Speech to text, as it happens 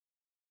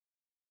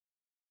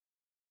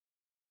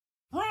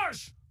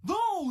brush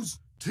those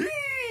teeth!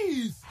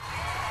 It's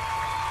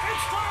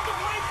time to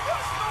play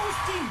Brush Those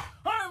Teeth!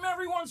 I'm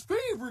everyone's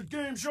favorite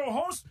game show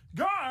host,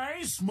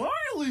 Guy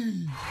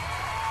Smiley!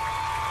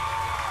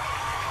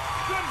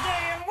 Good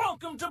day and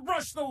welcome to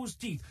Brush Those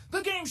Teeth,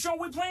 the game show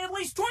we play at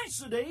least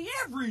twice a day,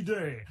 every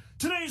day.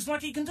 Today's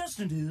lucky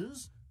contestant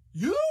is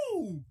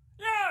you!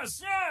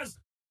 Yes!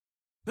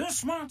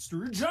 This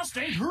monster just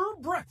ate her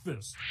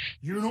breakfast.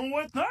 You know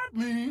what that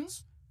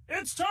means?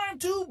 It's time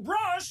to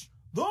brush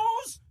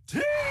those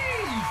teeth!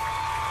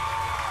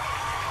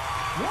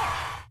 Look,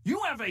 you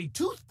have a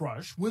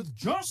toothbrush with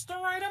just the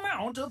right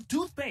amount of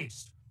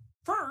toothpaste.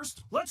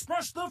 First, let's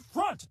brush the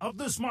front of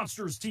this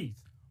monster's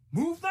teeth.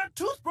 Move that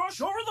toothbrush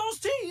over those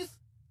teeth.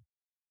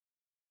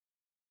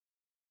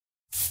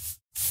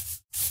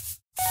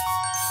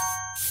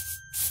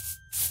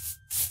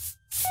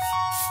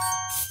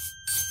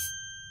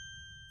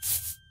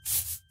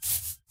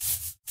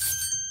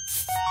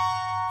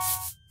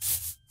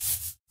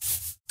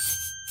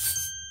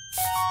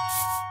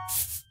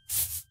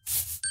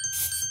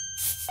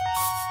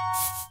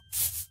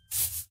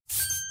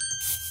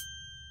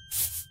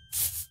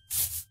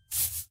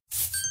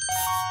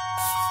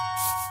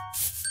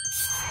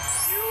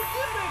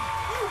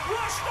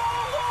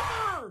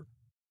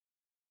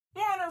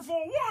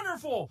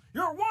 Wonderful!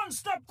 You're one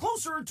step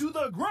closer to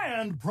the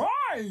grand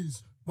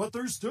prize! But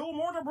there's still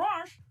more to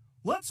brush.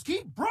 Let's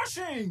keep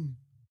brushing!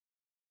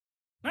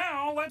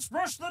 Now let's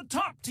brush the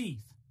top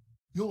teeth.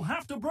 You'll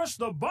have to brush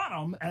the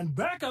bottom and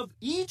back of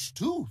each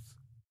tooth.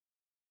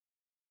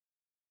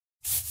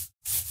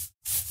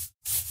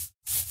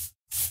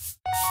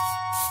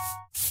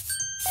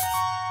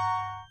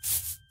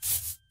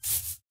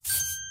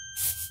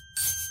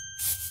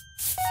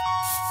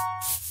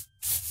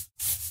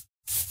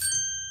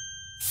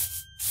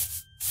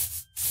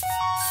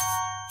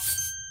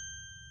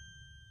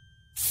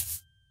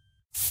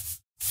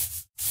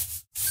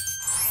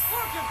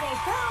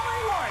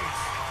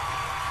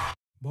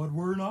 But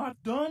we're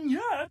not done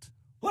yet.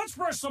 Let's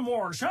brush some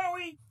more, shall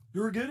we?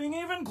 You're getting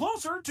even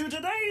closer to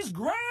today's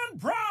grand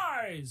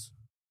prize.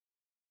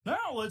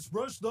 Now let's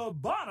brush the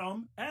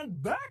bottom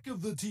and back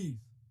of the teeth.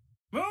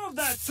 Move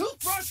that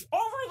toothbrush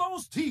over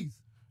those teeth.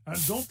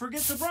 And don't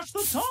forget to brush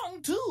the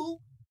tongue, too.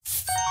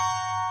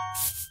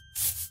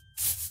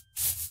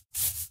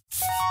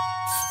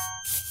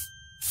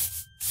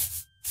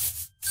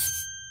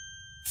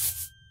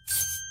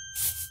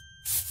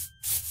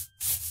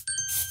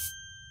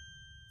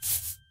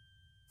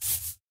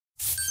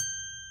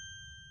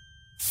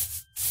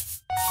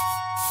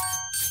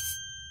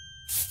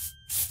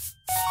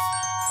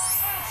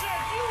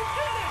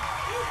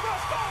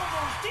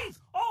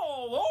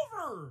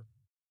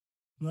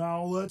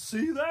 Now let's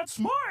see that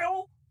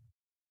smile.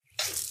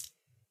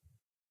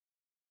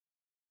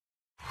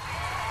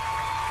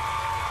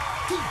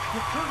 Teeth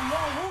get dirty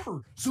all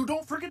over, so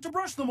don't forget to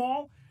brush them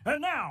all.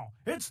 And now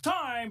it's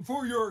time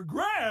for your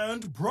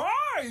grand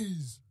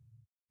prize.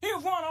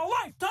 You've won a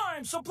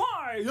lifetime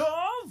supply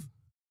of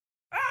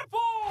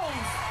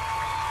apples.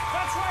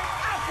 That's right,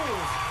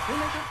 apples. They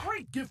make a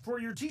great gift for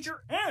your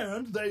teacher,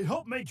 and they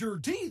help make your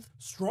teeth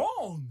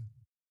strong.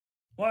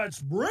 Let's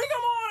bring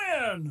them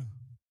on in.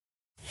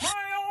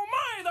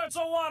 That's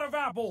a lot of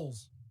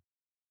apples.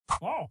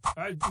 Join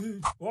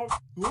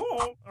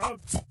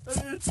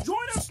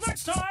us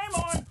next time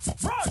on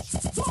Brush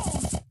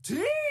Those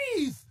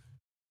Teeth.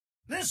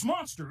 This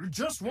monster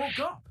just woke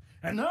up,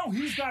 and now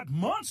he's got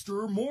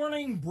monster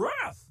morning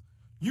breath.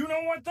 You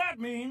know what that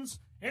means.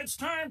 It's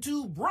time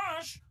to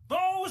brush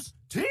those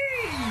teeth.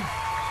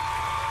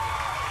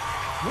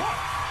 Look,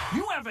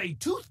 you have a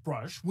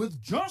toothbrush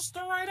with just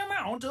the right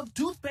amount of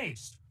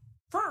toothpaste.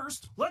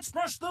 First, let's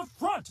brush the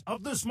front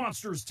of this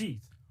monster's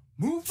teeth.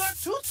 Move that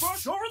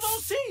toothbrush over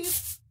those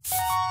teeth.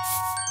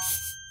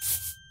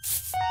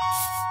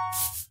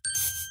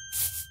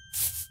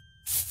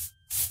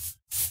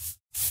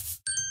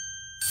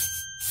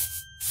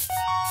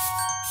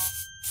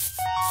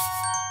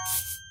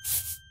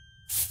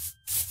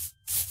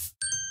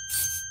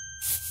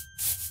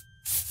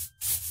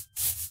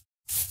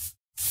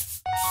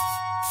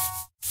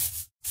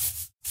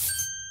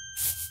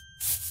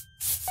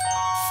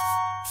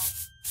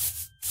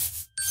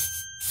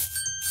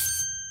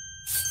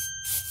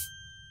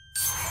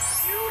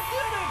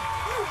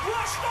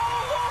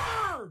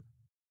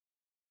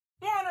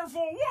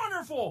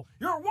 Wonderful!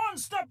 You're one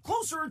step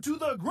closer to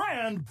the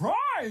grand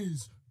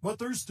prize. But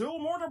there's still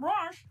more to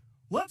brush.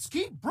 Let's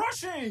keep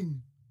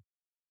brushing.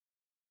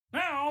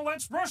 Now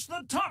let's brush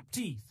the top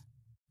teeth.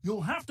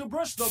 You'll have to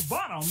brush the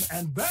bottom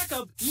and back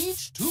of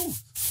each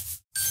tooth.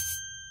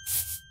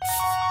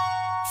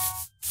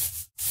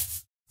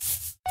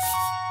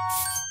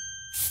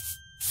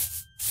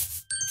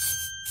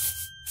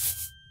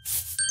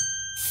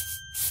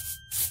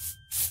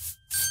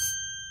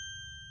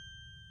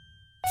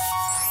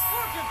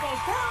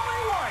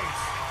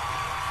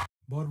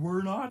 But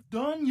we're not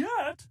done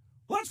yet.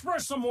 Let's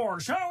brush some more,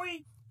 shall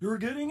we? You're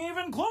getting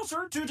even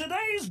closer to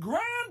today's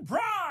grand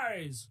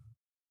prize.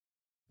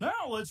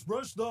 Now let's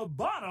brush the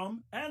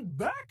bottom and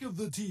back of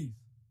the teeth.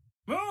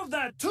 Move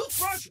that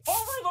toothbrush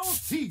over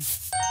those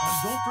teeth. And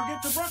don't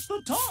forget to brush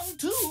the tongue,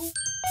 too.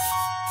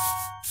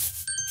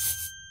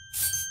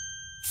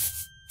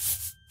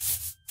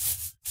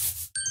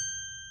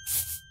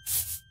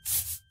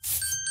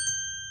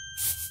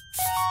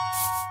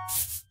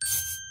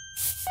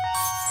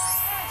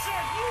 That's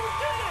it! You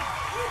did it!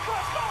 You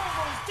brushed all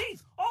those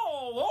teeth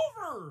all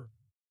over!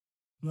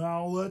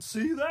 Now let's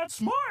see that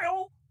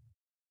smile.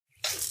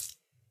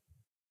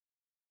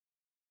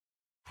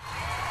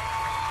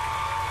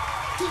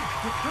 Teeth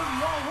get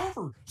dirty all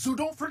over, so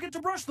don't forget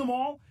to brush them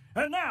all.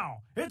 And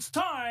now, it's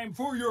time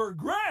for your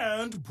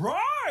grand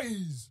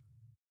prize!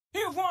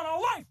 You've won a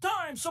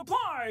lifetime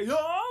supply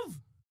of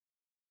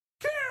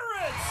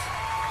carrots!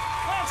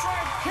 That's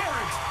right,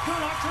 carrots! They're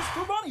not just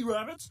for bunny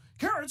rabbits.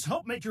 Carrots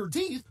help make your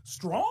teeth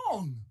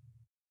strong.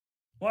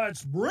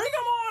 Let's bring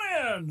them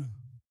on in!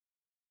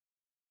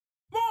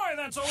 Boy,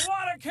 that's a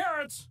lot of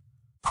carrots!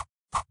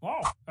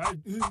 Join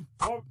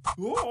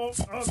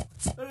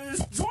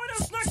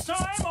us next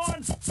time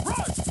on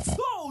Brush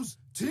Those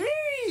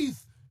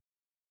Teeth!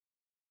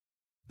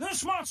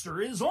 This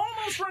monster is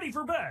almost ready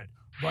for bed,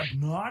 but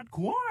not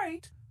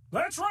quite.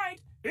 That's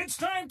right, it's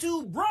time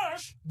to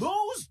brush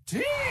those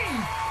teeth!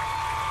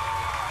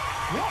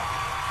 Look,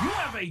 you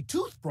have a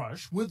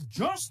toothbrush with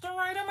just the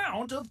right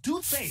amount of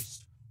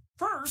toothpaste.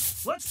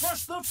 First, let's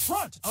brush the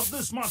front of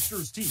this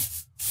monster's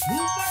teeth. Move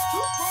that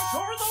toothbrush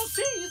over those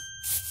teeth.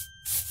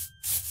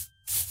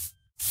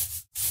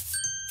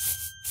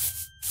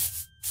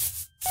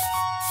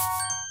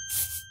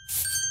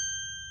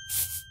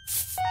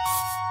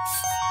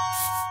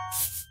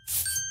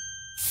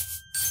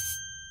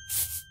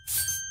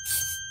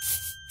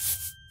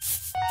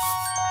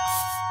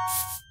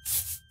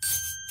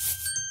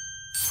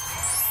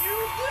 You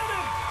did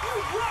it! You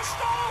brushed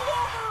all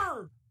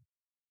over!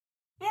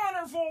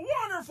 Wonderful,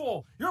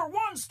 wonderful! You're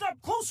one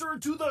step closer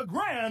to the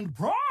grand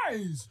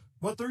prize!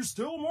 But there's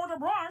still more to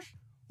brush.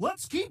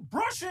 Let's keep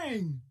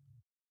brushing!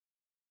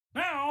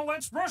 Now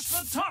let's brush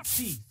the top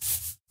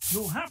teeth.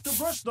 You'll have to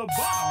brush the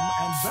bottom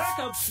and back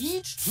of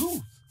each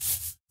tooth.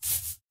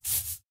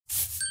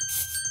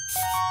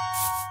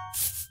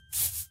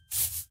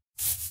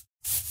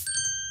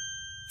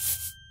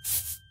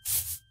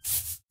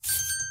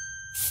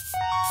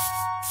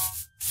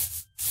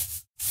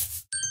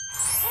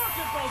 Look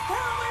at those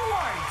pearly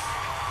whites!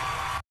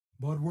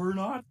 But we're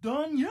not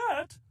done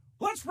yet.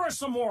 Let's brush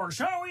some more,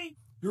 shall we?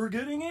 You're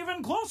getting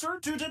even closer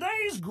to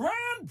today's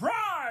grand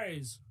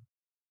prize!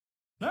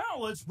 Now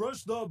let's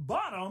brush the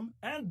bottom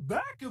and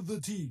back of the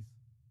teeth.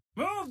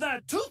 Move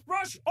that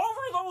toothbrush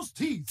over those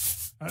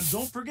teeth. And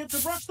don't forget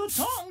to brush the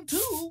tongue,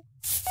 too.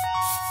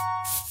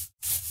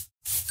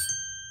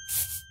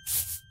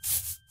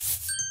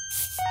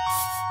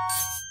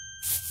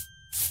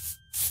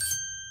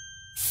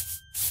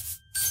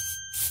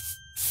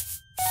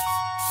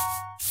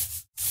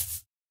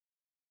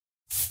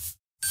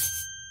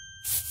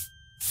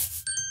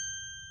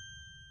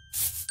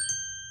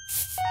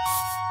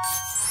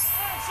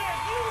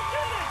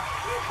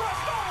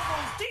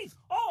 Teeth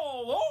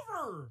all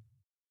over!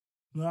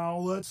 Now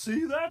let's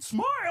see that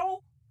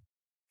smile!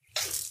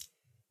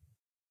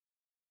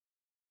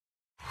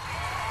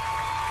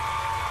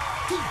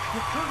 Teeth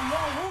get dirty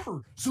all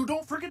over, so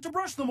don't forget to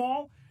brush them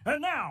all.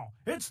 And now,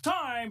 it's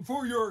time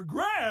for your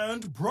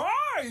grand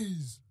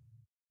prize!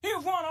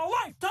 You've won a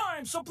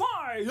lifetime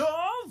supply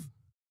of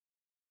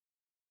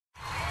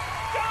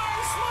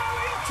Guy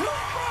Smiling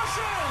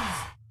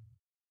Toothbrushes!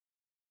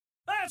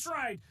 That's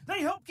right,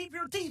 they help keep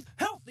your teeth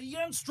healthy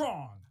and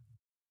strong.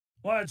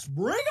 Let's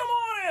bring them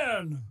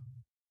on in!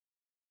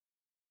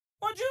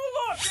 Would you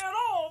look at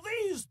all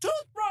these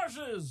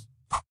toothbrushes?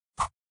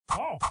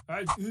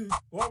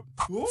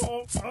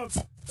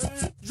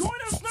 Join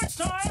us next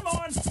time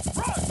on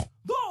Brush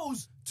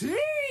Those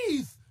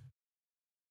Teeth!